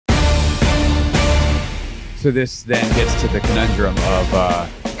So this then gets to the conundrum of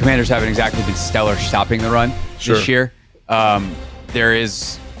Commanders haven't exactly been stellar stopping the run this year.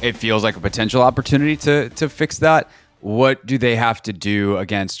 It feels like a potential opportunity to fix that. What do they have to do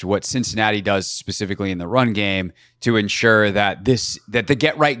against what Cincinnati does specifically in the run game to ensure that the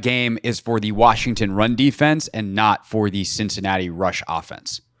get right game is for the Washington run defense and not for the Cincinnati rush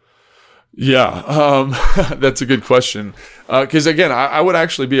offense? Yeah, that's a good question. Because again, I would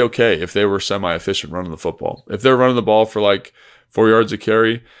actually be okay if they were semi-efficient running the football. If they're running the ball for like 4 yards a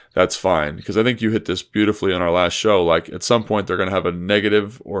carry, that's fine. Because I think you hit this beautifully on our last show. Like at some point, they're going to have a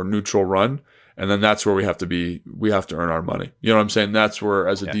negative or neutral run. And then that's where we have to earn our money. You know what I'm saying? That's where,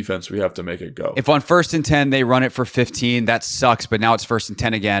 as a defense, we have to make it go. If on 1st and 10, they run it for 15, that sucks. But now it's 1st and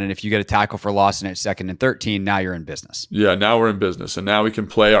 10 again. And if you get a tackle for loss and it's 2nd and 13, now you're in business. Yeah, now we're in business. And now we can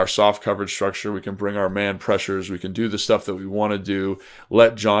play our soft coverage structure. We can bring our man pressures. We can do the stuff that we want to do.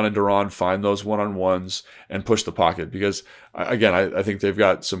 Let John and Duran find those one-on-ones and push the pocket. Because, again, I think they've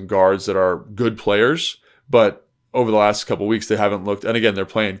got some guards that are good players, but over the last couple of weeks, they haven't looked. And again, they're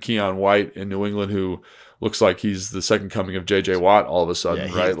playing Keon White in New England, who looks like he's the second coming of J.J. Watt all of a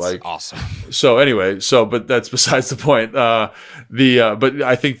sudden, right? Like awesome. So anyway, but that's besides the point. But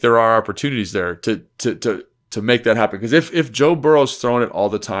I think there are opportunities there to make that happen. Because if Joe Burrow's throwing it all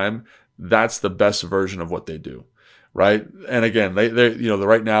the time, that's the best version of what they do. Right. And again, they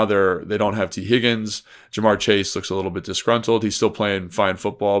right now they don't have T. Higgins. Jamar Chase looks a little bit disgruntled. He's still playing fine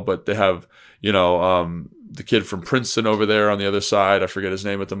football, but they have, the kid from Princeton over there on the other side. I forget his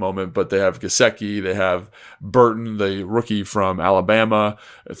name at the moment, but they have Gesicki. They have Burton, the rookie from Alabama,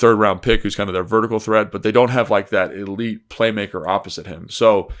 a 3rd-round pick who's kind of their vertical threat, but they don't have like that elite playmaker opposite him.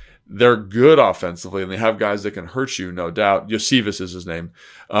 So they're good offensively, and they have guys that can hurt you, no doubt. Josephus is his name.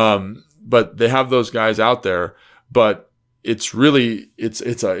 But they have those guys out there, but it's really,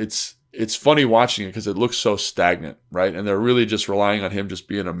 it's funny watching it because it looks so stagnant, right? And they're really just relying on him just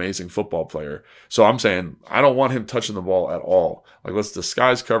being an amazing football player. So I'm saying I don't want him touching the ball at all. Like, let's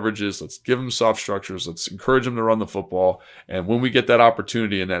disguise coverages. Let's give him soft structures. Let's encourage him to run the football. And when we get that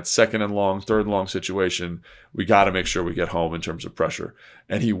opportunity in that 2nd and long, 3rd and long situation, we got to make sure we get home in terms of pressure.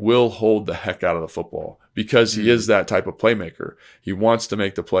 And he will hold the heck out of the football because he is that type of playmaker. He wants to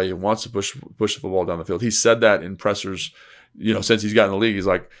make the play. He wants to push the football down the field. He said that in pressers, since he's gotten in the league. He's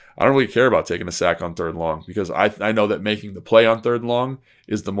like, I don't really care about taking a sack on 3rd and long because I know that making the play on 3rd and long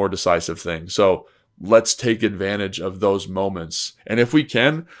is the more decisive thing. So let's take advantage of those moments. And if we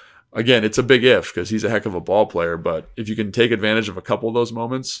can, again, it's a big if because he's a heck of a ball player. But if you can take advantage of a couple of those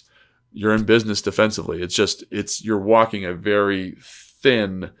moments, you're in business defensively. You're walking a very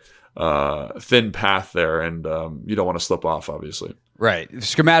thin path there, and you don't want to slip off, obviously. Right.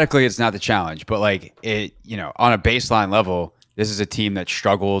 Schematically, it's not the challenge, but like on a baseline level, this is a team that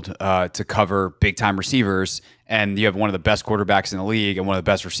struggled to cover big time receivers, and you have one of the best quarterbacks in the league and one of the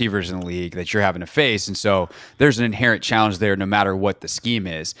best receivers in the league that you're having to face. And so there's an inherent challenge there no matter what the scheme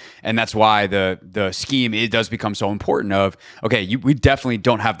is. And that's why the scheme, it does become so important of, okay, we definitely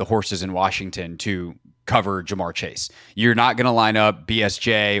don't have the horses in Washington to cover Jamar Chase. You're not going to line up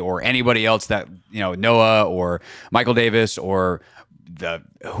BSJ or anybody else that, Noah or Michael Davis or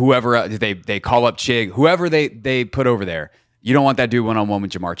whoever they call up Chig, whoever they put over there. You don't want that dude one-on-one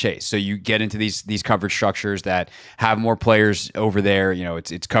with Jamar Chase. So you get into these coverage structures that have more players over there.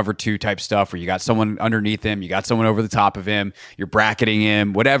 It's cover 2 type stuff where you got someone underneath him, you got someone over the top of him, you're bracketing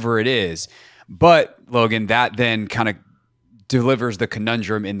him, whatever it is. But Logan, that then kind of delivers the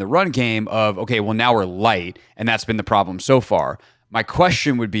conundrum in the run game of, okay, well, now we're light, and that's been the problem so far. My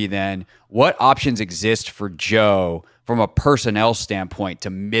question would be then, what options exist for Joe from a personnel standpoint to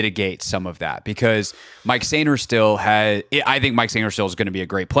mitigate some of that? Because Mike Sainristil I think Mike Sainristil is going to be a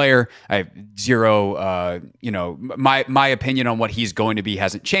great player. I have zero, my opinion on what he's going to be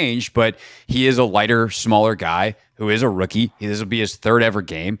hasn't changed, but he is a lighter, smaller guy who is a rookie. This will be his 3rd ever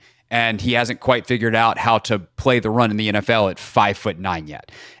game. And he hasn't quite figured out how to play the run in the NFL at 5'9"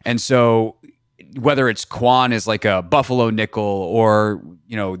 yet. And so whether it's Quan as like a Buffalo nickel or,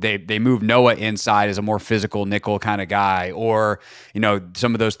 they move Noah inside as a more physical nickel kind of guy, or,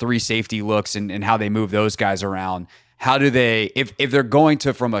 some of those 3 safety looks and how they move those guys around. How do they, if they're going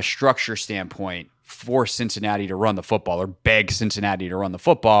to, from a structure standpoint, force Cincinnati to run the football or beg Cincinnati to run the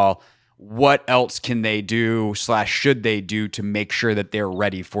football, what else can they do / should they do to make sure that they're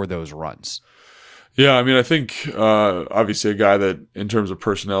ready for those runs? Yeah, I mean, I think obviously a guy that in terms of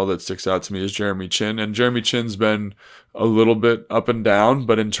personnel that sticks out to me is Jeremy Chin. And Jeremy Chin's been a little bit up and down,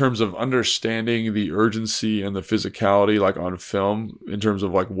 but in terms of understanding the urgency and the physicality, like on film, in terms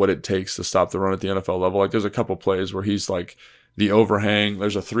of like what it takes to stop the run at the NFL level, like there's a couple plays where he's like the overhang.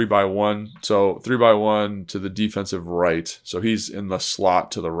 There's a 3-by-1. So 3-by-1 to the defensive right. So he's in the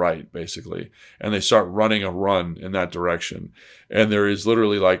slot to the right, basically. And they start running a run in that direction. And there is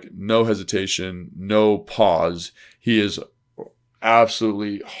literally like no hesitation, no pause. He is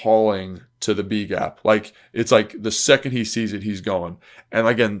absolutely hauling to the B gap. Like it's like the second he sees it, he's going. And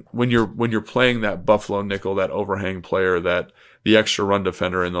again, when you're playing that Buffalo nickel, that overhang player, that the extra run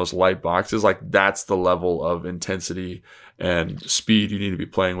defender in those light boxes, like that's the level of intensity and speed you need to be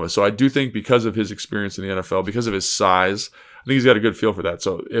playing with. So I do think because of his experience in the NFL, because of his size, I think he's got a good feel for that.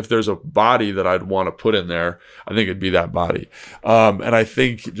 So if there's a body that I'd want to put in there, I think it'd be that body. And I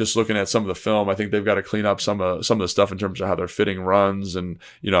think just looking at some of the film, I think they've got to clean up some of the stuff in terms of how they're fitting runs and,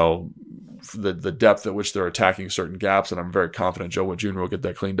 the depth at which they're attacking certain gaps. And I'm very confident Joe Wood Jr. will get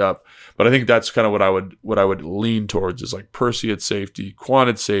that cleaned up. But I think that's kind of what I would lean towards is like Percy at safety, Quan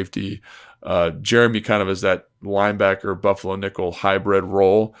at safety, Jeremy kind of as that linebacker Buffalo nickel hybrid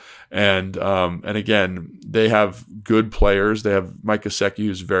role. And again, they have good players. They have Mike Gesicki,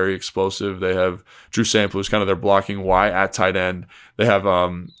 who's very explosive. They have Drew Sample, who's kind of their blocking Y at tight end. They have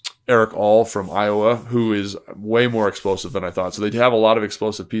Eric All from Iowa, who is way more explosive than I thought. So they have a lot of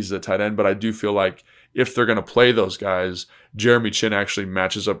explosive pieces at tight end, but I do feel like if they're going to play those guys, Jeremy Chin actually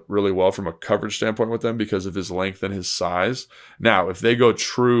matches up really well from a coverage standpoint with them because of his length and his size. Now, if they go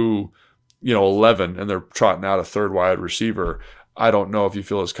true 11 and they're trotting out a third wide receiver, I don't know if you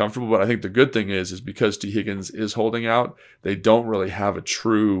feel as comfortable, but I think the good thing is because T. Higgins is holding out, they don't really have a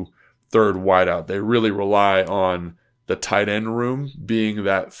true third wide out. They really rely on the tight end room being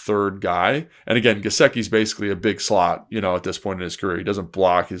that third guy. And again, Gesicki's basically a big slot, at this point in his career. He doesn't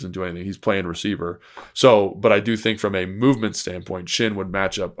block, he doesn't do anything. He's playing receiver. So, but I do think from a movement standpoint, Chin would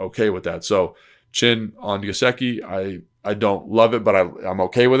match up okay with that. So Chin on Gesicki, I don't love it, but I'm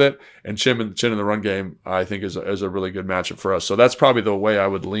okay with it. And Chin in the run game, I think is a really good matchup for us. So that's probably the way I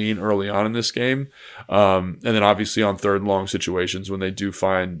would lean early on in this game. And then obviously on third and long situations, when they do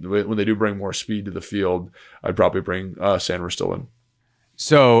bring more speed to the field, I'd probably bring Sanders still in.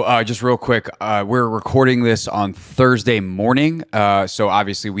 So just real quick, we're recording this on Thursday morning. So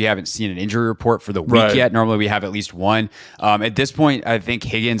obviously we haven't seen an injury report for the week yet. Normally we have at least one. At this point, I think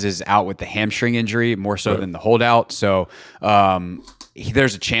Higgins is out with the hamstring injury more so than the holdout. So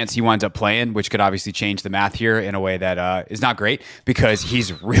there's a chance he winds up playing, which could obviously change the math here in a way that is not great because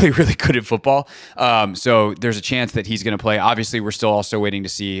he's really, really good at football. So there's a chance that he's going to play. Obviously, we're still also waiting to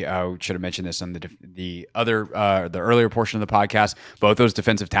see. We should have mentioned this on the earlier portion of the podcast. Both those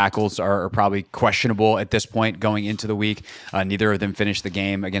defensive tackles are probably questionable at this point going into the week. Neither of them finished the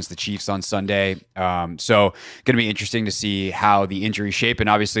game against the Chiefs on Sunday. So going to be interesting to see how the injuries shape. And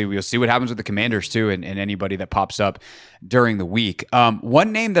obviously, we'll see what happens with the Commanders too and anybody that pops up during the week.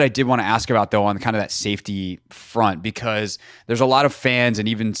 One name that I did want to ask about, though, on kind of that safety front, because there's a lot of fans and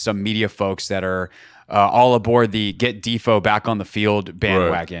even some media folks that are all aboard the get Defo back on the field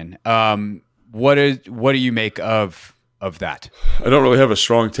bandwagon. Right. What do you make of that? I don't really have a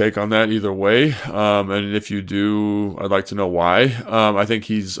strong take on that either way. And if you do, I'd like to know why. I think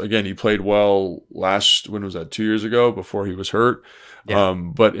he played well when was that, 2 years ago before he was hurt. Yeah.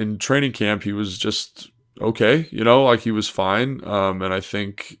 But in training camp, he was just okay, he was fine. And I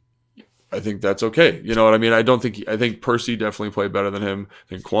think that's okay. You know what I mean? I think Percy definitely played better than him. I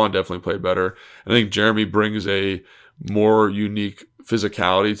think Quan definitely played better. I think Jeremy brings a more unique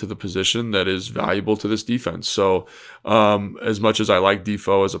physicality to the position that is valuable to this defense. So as much as I like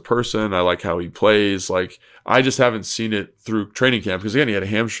Defo as a person, I like how he plays. Like I just haven't seen it through training camp because again, he had a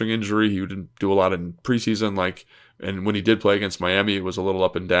hamstring injury. He didn't do a lot in preseason. And when he did play against Miami, it was a little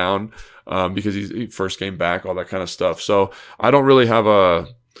up and down because he first came back, all that kind of stuff. So I don't really have a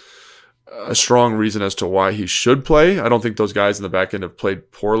strong reason as to why he should play. I don't think those guys in the back end have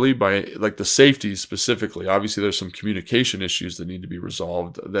played poorly by the safeties specifically. Obviously, there's some communication issues that need to be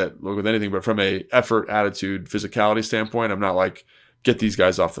resolved that look with anything, but from a effort, attitude, physicality standpoint, I'm not get these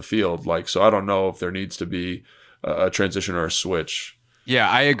guys off the field. So I don't know if there needs to be a transition or a switch. Yeah,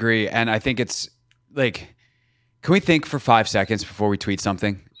 I agree. And I think it's can we think for 5 seconds before we tweet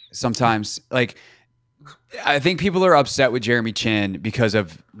something? Sometimes, I think people are upset with Jeremy Chin because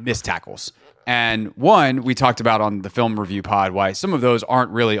of missed tackles. And one, we talked about on the film review pod why some of those aren't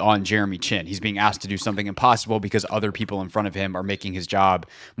really on Jeremy Chin. He's being asked to do something impossible because other people in front of him are making his job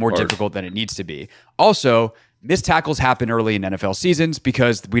more difficult than it needs to be. Also, missed tackles happen early in NFL seasons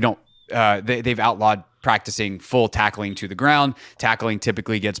because we don't. They've outlawed practicing full tackling to the ground. Tackling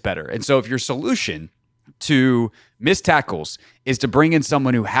typically gets better. And so if your solution to miss tackles is to bring in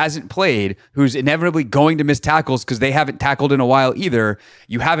someone who hasn't played, who's inevitably going to miss tackles because they haven't tackled in a while either,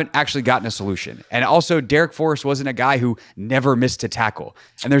 you haven't actually gotten a solution. And also, Derek Forrest wasn't a guy who never missed a tackle.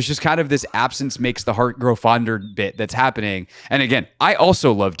 And there's just kind of this absence makes the heart grow fonder bit that's happening. And again, I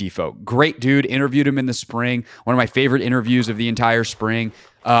also love Defoe. Great dude. Interviewed him in the spring. One of my favorite interviews of the entire spring.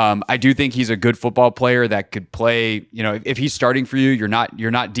 I do think he's a good football player that could play, if he's starting for you, you're not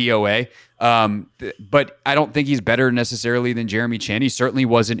DOA. But I don't think he's better necessarily than Jeremy Chin. He certainly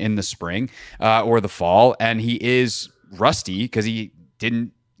wasn't in the spring or the fall, and he is rusty because he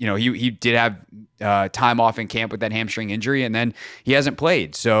didn't. He did have time off in camp with that hamstring injury, and then he hasn't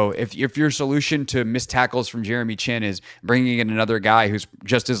played. So if your solution to miss tackles from Jeremy Chin is bringing in another guy who's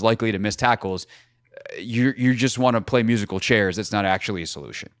just as likely to miss tackles, you just want to play musical chairs. It's not actually a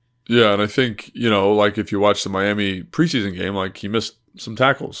solution. Yeah, and I think, like if you watch the Miami preseason game, like he missed some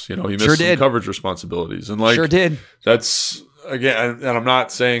tackles. He missed some coverage responsibilities. And like, sure did. That's, again, and I'm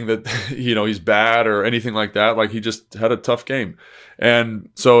not saying that, he's bad or anything like that. Like, he just had a tough game. And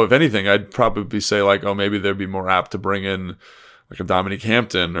so if anything, I'd probably say like, oh, maybe they'd be more apt to bring in like a Dominique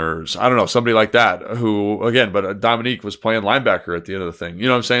Hampton or I don't know, somebody like that who, again, but Dominique was playing linebacker at the end of the thing. You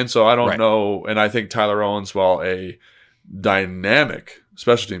know what I'm saying? So I don't know. And I think Tyler Owens, while a dynamic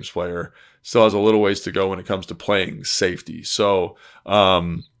special teams player, still has a little ways to go when it comes to playing safety. So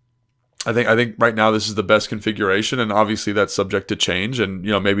I think right now this is the best configuration, and obviously that's subject to change. And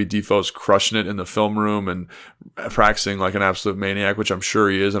maybe Defoe's crushing it in the film room and practicing like an absolute maniac, which I'm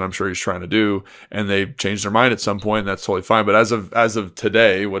sure he is, and I'm sure he's trying to do. And they changed their mind at some point, and that's totally fine. But as of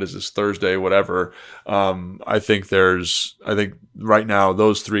today, what is this, Thursday, whatever? I think right now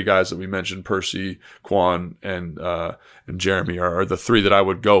those three guys that we mentioned, Percy, Quan, and Jeremy, are the three that I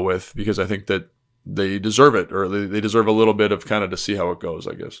would go with, because I think that they deserve it, or they deserve a little bit of kind of to see how it goes,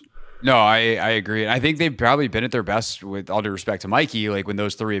 I guess. No, I agree. I think they've probably been at their best, with all due respect to Mikey, like when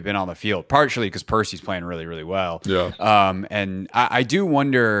those three have been on the field, partially because Percy's playing really, really well. Yeah. And I do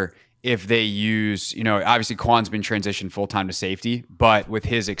wonder if they use, obviously Quan's been transitioned full-time to safety, but with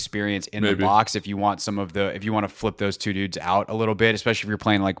his experience in the box, if you want to flip those two dudes out a little bit, especially if you're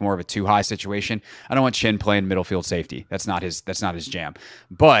playing like more of a 2-high situation, I don't want Chin playing middle field safety. That's not his jam.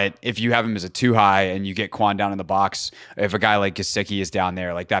 But if you have him as a 2-high and you get Quan down in the box, if a guy like Gesicki is down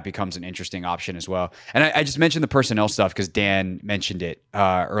there, like that becomes an interesting option as well. And I just mentioned the personnel stuff because Dan mentioned it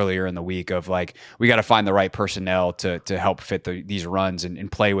earlier in the week of like, we got to find the right personnel to help fit these runs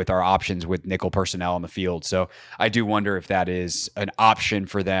and play with our options with nickel personnel on the field. So I do wonder if that is an option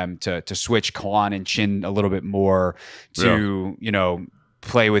for them to switch Quan and Chin a little bit more to,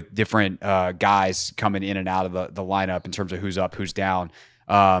 play with different guys coming in and out of the lineup in terms of who's up, who's down.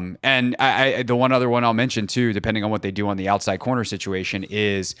 And the one other one I'll mention too, depending on what they do on the outside corner situation,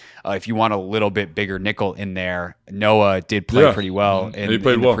 is if you want a little bit bigger nickel in there, Noah did play pretty well in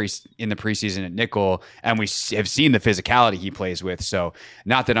the preseason at nickel, and we have seen the physicality he plays with. So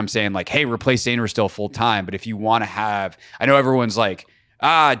not that I'm saying like, hey, replace Sainer still full time, but if you want to have, I know everyone's like,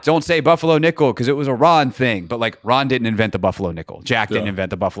 don't say Buffalo nickel because it was a Ron thing. But like Ron didn't invent the Buffalo nickel. Jack didn't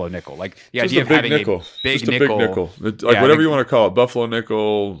invent the Buffalo nickel. Like the idea of having nickel. A big nickel. Whatever you want to call it. Buffalo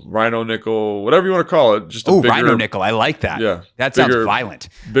nickel, Rhino nickel, whatever you want to call it. Just a bigger, Rhino nickel. I like that. Yeah. That sounds violent.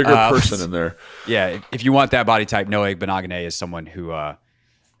 Bigger person in there. Yeah. If you want that body type, Noah Benagane is someone who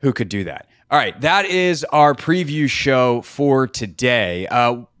could do that. All right. That is our preview show for today.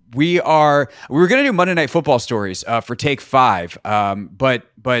 We were going to do Monday Night Football stories for Take 5, but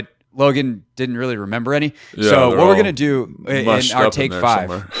Logan didn't really remember any. Yeah, so what we're going to do in our Take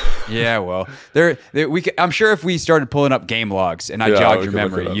 5. Yeah, well, I'm sure if we started pulling up game logs and I jogged your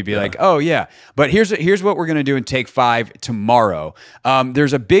memory, you'd be like, oh yeah. But here's what we're going to do in Take 5 tomorrow.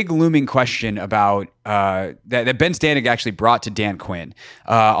 There's a big looming question about that Ben Stanek actually brought to Dan Quinn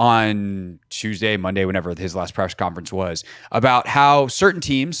on Tuesday, Monday, whenever his last press conference was, about how certain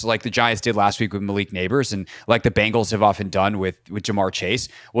teams, like the Giants did last week with Malik Neighbors, and like the Bengals have often done with Jamar Chase,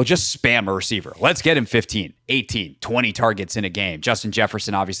 will just spam a receiver. Let's get him 15, 18, 20 targets in a game. Justin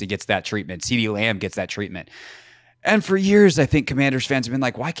Jefferson obviously gets that treatment. CeeDee Lamb gets that treatment. And for years, I think Commanders fans have been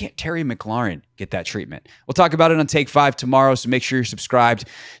like, why can't Terry McLaurin get that treatment? We'll talk about it on Take 5 tomorrow, so make sure you're subscribed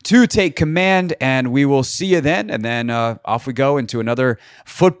to Take Command, and we will see you then. And then off we go into another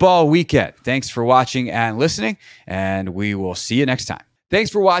football weekend. Thanks for watching and listening, and we will see you next time. Thanks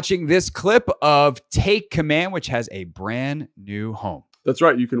for watching this clip of Take Command, which has a brand new home. That's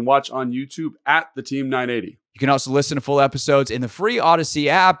right. You can watch on YouTube at the Team 980. You can also listen to full episodes in the free Odyssey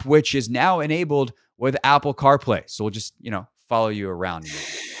app, which is now enabled with Apple CarPlay. So we'll just, follow you around.